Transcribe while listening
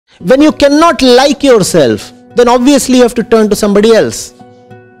When you cannot like yourself, then obviously you have to turn to somebody else.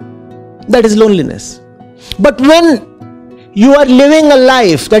 That is loneliness. But when you are living a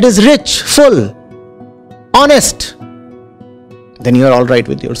life that is rich, full, honest, then you are all right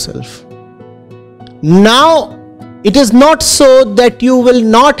with yourself. Now, it is not so that you will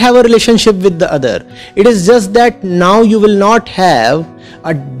not have a relationship with the other. It is just that now you will not have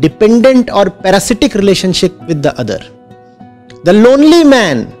a dependent or parasitic relationship with the other. The lonely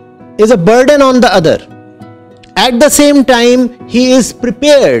man is a burden on the other. At the same time, he is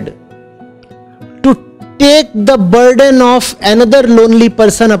prepared to take the burden of another lonely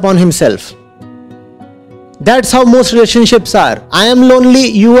person upon himself. That's how most relationships are. I am lonely,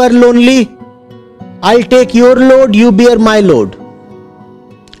 you are lonely. I'll take your load, you bear my load.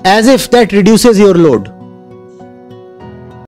 As if that reduces your load.